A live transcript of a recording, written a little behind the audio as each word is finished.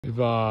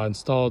We've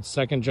installed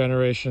second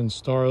generation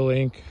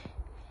Starlink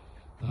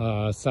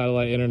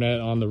satellite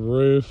internet on the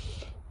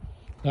roof.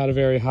 Not a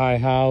very high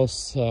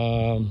house.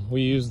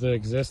 We use the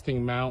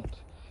existing mount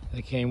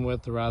that came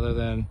with rather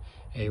than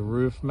a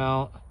roof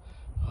mount.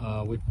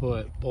 We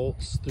put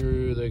bolts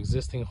through the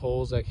existing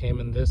holes that came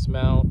in this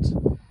mount,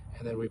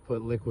 and then we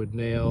put liquid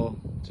nail,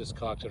 just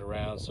caulked it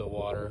around so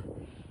water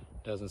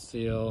doesn't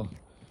seal.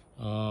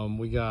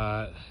 We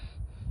got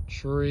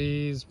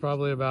trees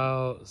probably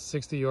about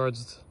 60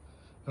 yards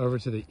over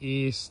to the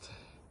east,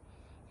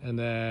 and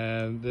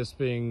then this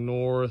being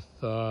north,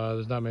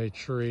 there's not many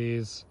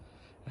trees.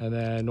 And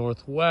then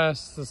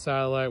northwest, the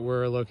satellite,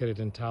 we're located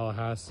in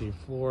Tallahassee,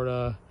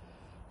 Florida.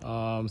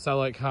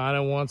 Satellite kind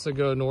of wants to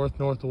go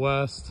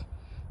northwest.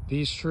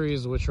 These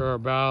trees, which are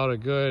about a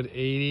good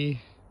 80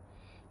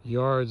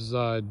 yards,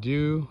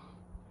 do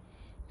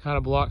kind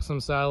of block some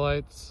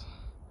satellites.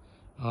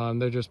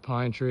 They're just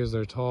pine trees,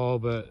 they're tall,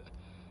 but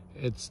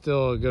it's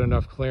still a good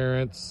enough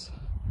clearance.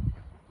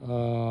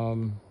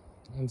 And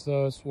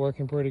so it's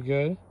working pretty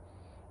good.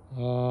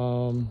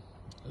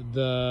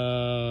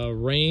 The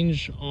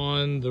range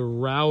on the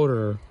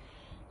router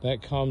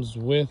that comes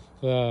with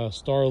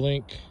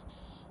Starlink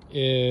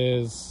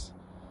is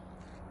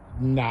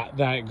not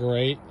that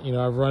great. You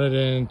know, I've run it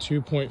in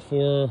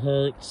 2.4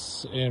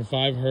 hertz and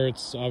 5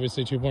 hertz.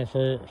 Obviously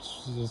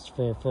 2.4 is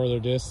for further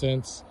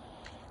distance.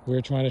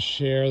 We're trying to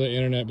share the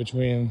internet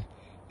between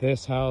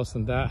this house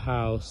and that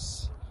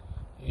house,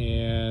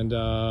 and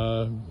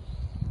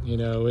you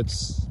know,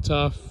 it's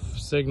tough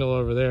signal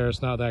over there.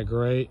 It's not that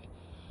great.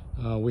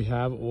 We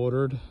have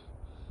ordered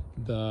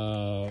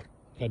the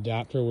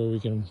adapter where we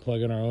can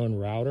plug in our own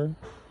router.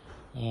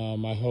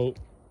 I hope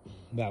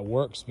that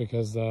works,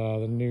 because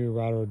the new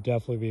router will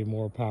definitely be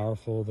more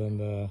powerful than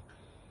the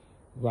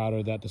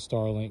router that the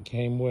Starlink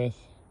came with.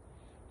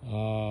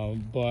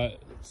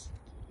 But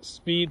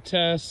speed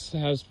test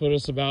has put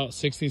us about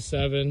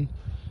 67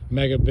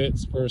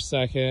 megabits per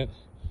second.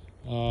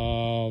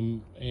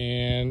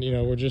 And you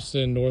know, we're just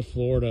in North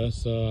Florida,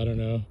 so I don't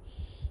know.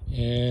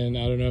 And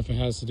I don't know if it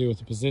has to do with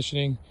the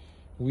positioning.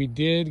 We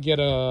did get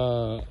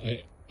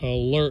a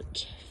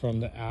alert from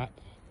the app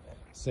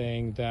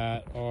saying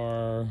that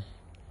our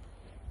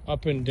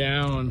up and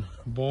down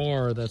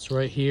bar that's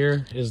right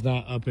here is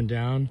not up and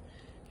down.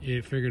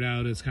 It figured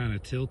out it's kind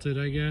of tilted,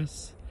 I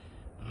guess.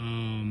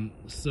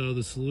 So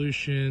the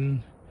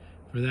solution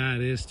for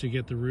that is to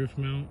get the roof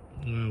mount,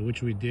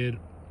 which we did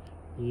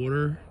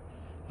order.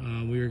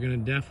 We were going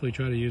to definitely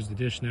try to use the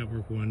Dish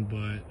Network one,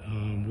 but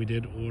we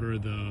did order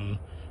the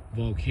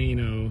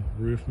Volcano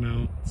roof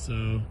mount.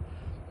 So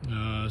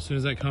as soon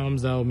as that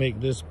comes, that'll make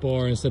this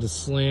bar, instead of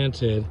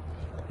slanted,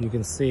 you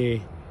can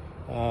see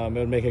it'll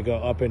make it go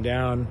up and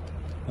down.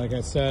 Like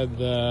I said,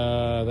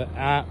 the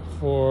app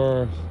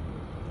for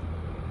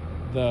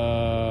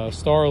the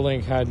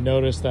Starlink had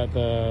noticed that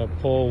the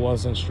pole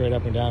wasn't straight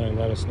up and down and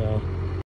let us know.